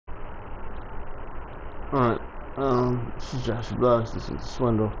Alright, this is Joshyblogz, this is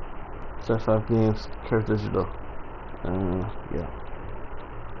Swindle. Set 5 games, character digital. Yeah.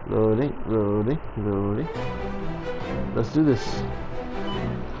 Loading. Let's do this.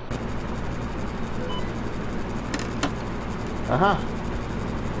 Aha!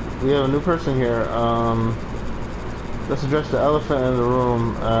 We have a new person here. Let's address the elephant in the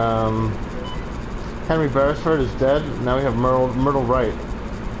room. Henry Beresford is dead. Now we have Myrtle Wright.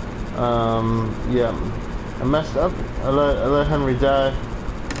 Yeah. I messed up. I let Henry die.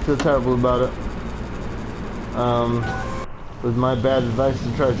 Feel terrible about it. With my bad advice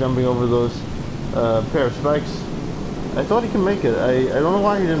to try jumping over those pair of spikes. I thought he could make it. I don't know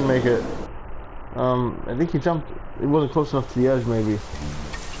why he didn't make it. I think he jumped. It wasn't close enough to the edge, maybe.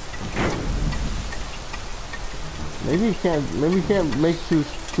 Maybe he can't. Maybe he can't make two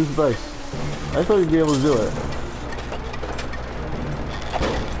spikes. I thought he'd be able to do it.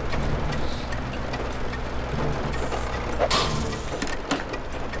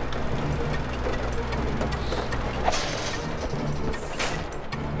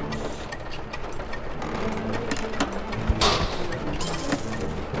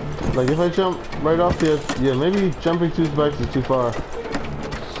 Like if I jump right off the edge, yeah, maybe jumping 2 spikes is too far.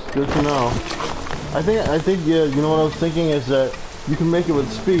 Good to know. I think yeah, you know what I was thinking is that you can make it with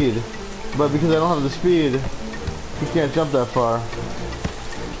speed, but because I don't have the speed, you can't jump that far.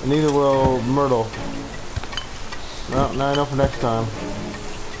 And neither will Myrtle. Well, now I know for next time.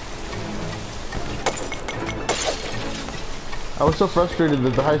 I was so frustrated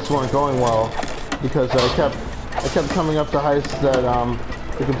that the heists weren't going well because I kept coming up to heists that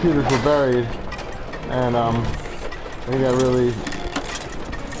the computers were buried, and I think that really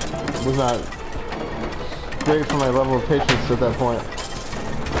was not great for my level of patience at that point.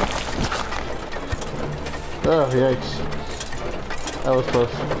 Oh, yikes. That was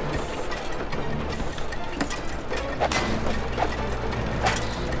close.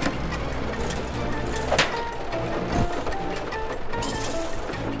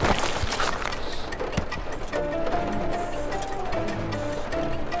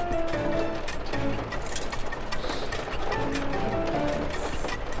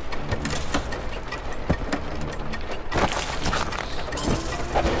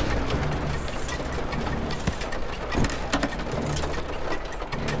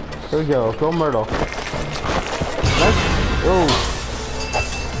 Here we go. Go Myrtle. Let's... Oh.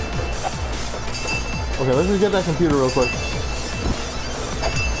 Okay, let's just get that computer real quick.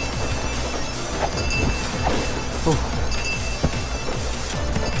 Ooh.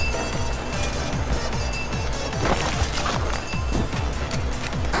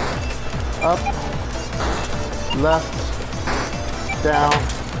 Up. Left. Down.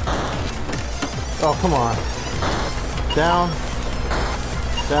 Oh, come on. Down.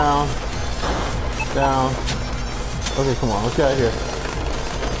 Down. Down. Okay, come on, let's get out of here.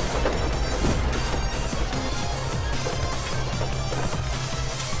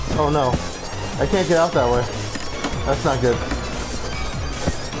 Oh no. I can't get out that way. That's not good.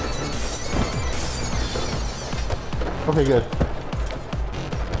 Okay, good.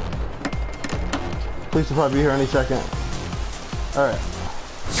 Police will probably be here any second. Alright.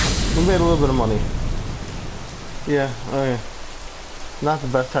 We made a little bit of money. Yeah, okay. Not the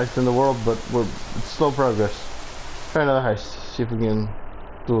best heist in the world, but it's slow progress. Try another heist, see if we can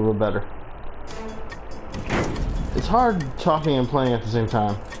do a little better. It's hard talking and playing at the same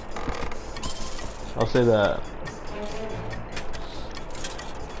time. I'll say that.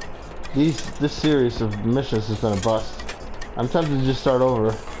 This series of missions has been a bust. I'm tempted to just start over.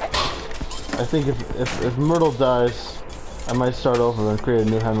 I think if Myrtle dies, I might start over and create a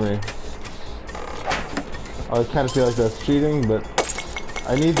new Henry. I kind of feel like that's cheating, but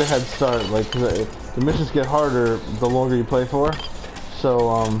I need the head start, like, cause the missions get harder the longer you play for. So,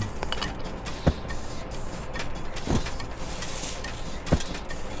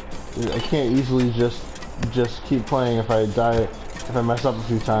 I can't easily just keep playing if I die, if I mess up a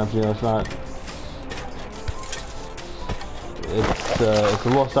few times, you know, it's not, it's a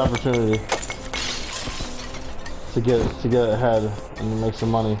lost opportunity to get ahead and to make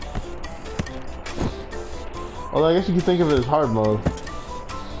some money. Although I guess you could think of it as hard mode.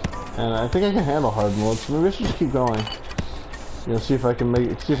 And I think I can handle hard mode, so maybe I should just keep going. You know, see if I can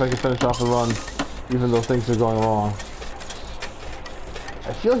finish off the run, even though things are going wrong.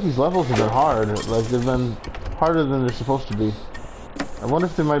 I feel like these levels have been hard, like they've been harder than they're supposed to be. I wonder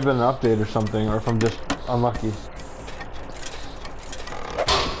if there might have been an update or something, or if I'm just unlucky.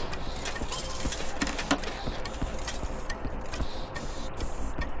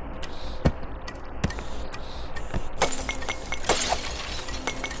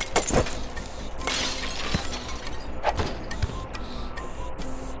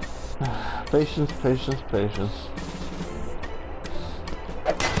 Patience, patience, patience.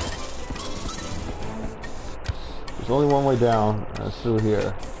 There's only one way down, and it's through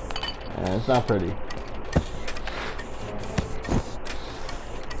here. And it's not pretty.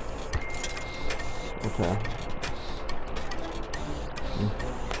 Okay.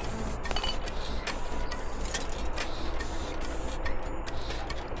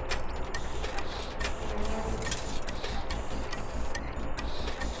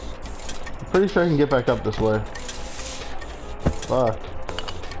 Pretty sure I can get back up this way. Fuck.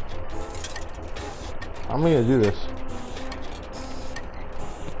 How am I gonna do this?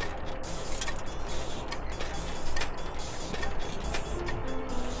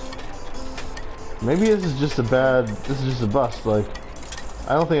 Maybe this is just a bust, like,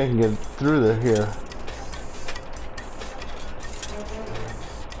 I don't think I can get through there here.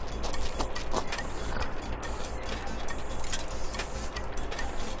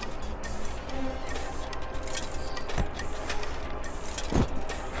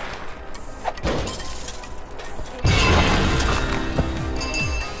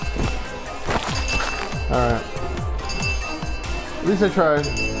 Alright. At least I tried.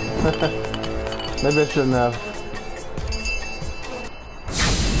 Maybe I shouldn't have.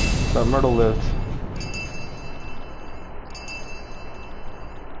 But Myrtle lived.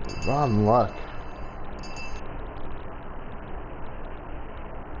 Rotten luck.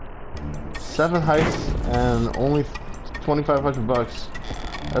 7 heists and only 2,500 bucks.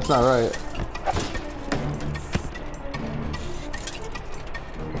 That's not right.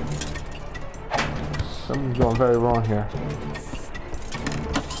 Something's going very wrong here.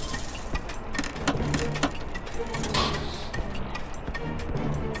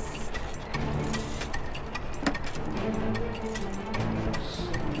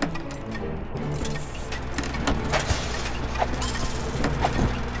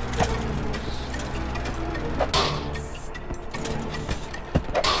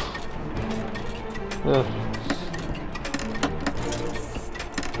 Ugh.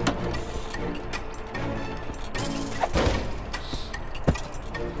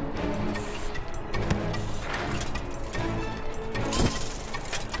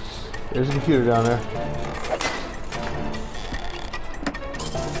 There's a computer down there.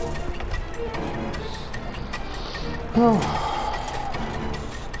 Oh.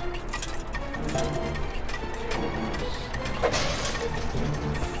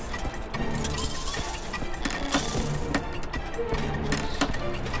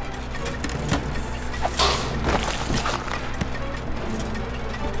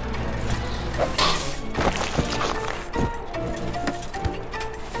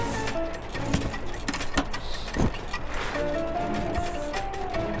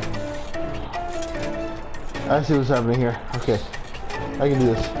 I see what's happening here. Okay, I can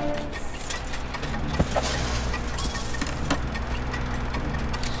do this.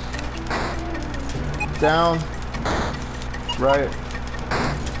 Down, right,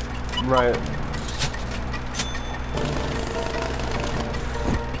 right.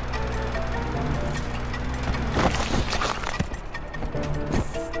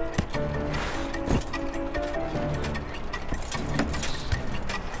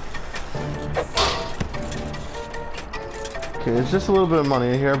 Okay, there's just a little bit of money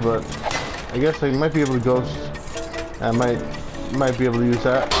in here, but I guess I might be able to ghost. I might be able to use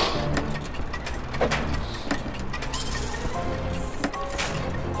that.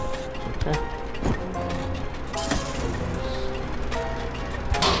 Okay.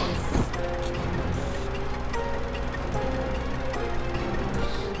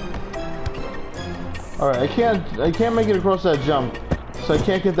 All right, I can't make it across that jump, so I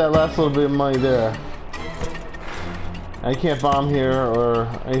can't get that last little bit of money there. I can't bomb here or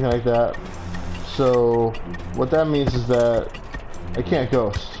anything like that. So what that means is that I can't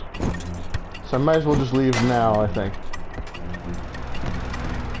ghost. So I might as well just leave now, I think.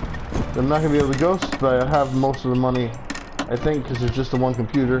 I'm not going to be able to ghost, but I have most of the money, I think, because it's just the one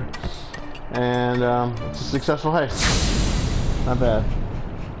computer. And it's a successful heist. Not bad.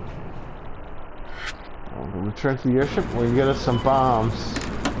 We'll return to the airship. We can get us some bombs.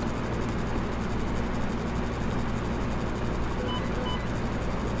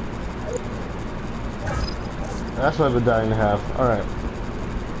 That's what I've been dying to have. Alright.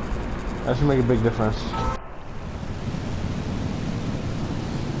 That should make a big difference.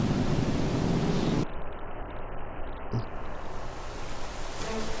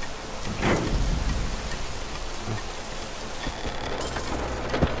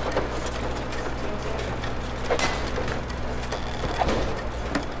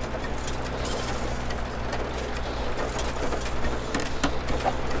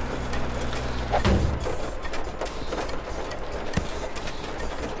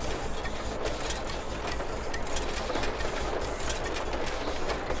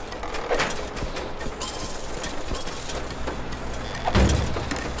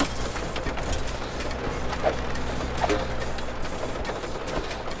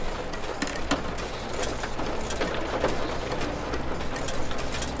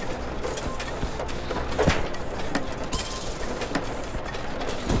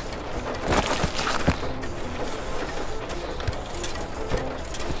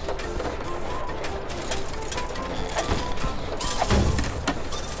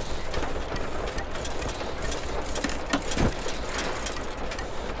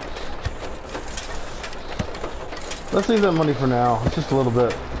 Let's leave that money for now. It's just a little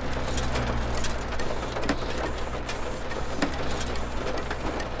bit.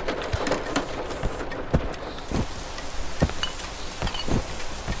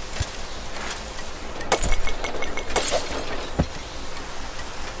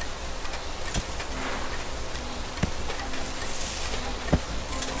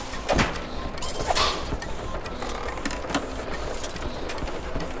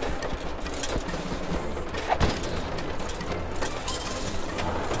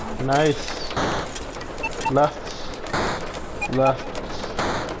 Nice. Left. Left.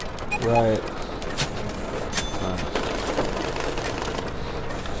 Right.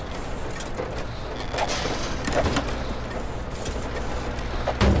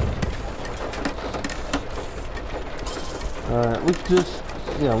 Alright, we just,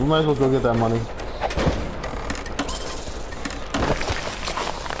 yeah, we might as well go get that money.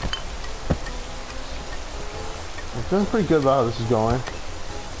 I'm feeling pretty good about how this is going.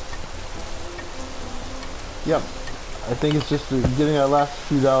 Yep, I think it's just getting that last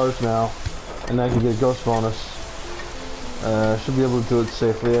few dollars now, and I can get a ghost bonus. Should be able to do it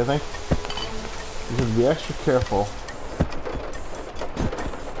safely, I think. You have to be extra careful.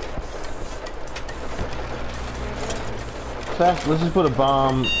 In fact, let's just put a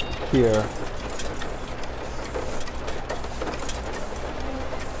bomb here.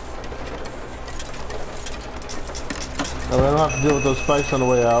 That way I don't have to deal with those spikes on the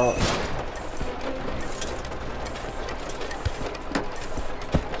way out.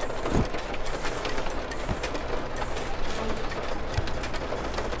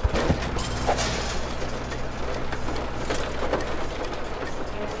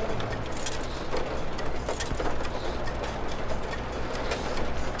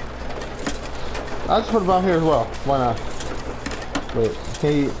 I'll just put a bomb here as well. Why not? Wait,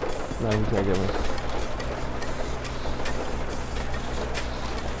 can you... No, you can't get me.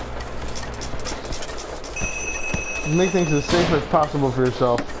 Make things as safe as possible for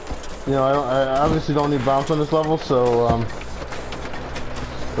yourself. You know, I obviously don't need bombs on this level, so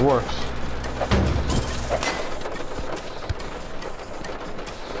it works.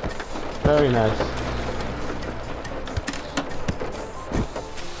 Very nice.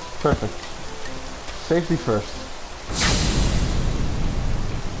 Perfect. Safety first.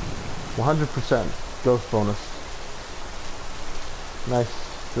 100% ghost bonus. Nice.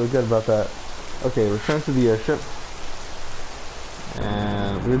 Feel good about that. Okay, return to the airship.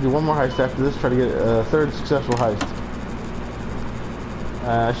 And we're gonna do one more heist after this, try to get a third successful heist.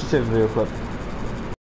 I should save the video clip.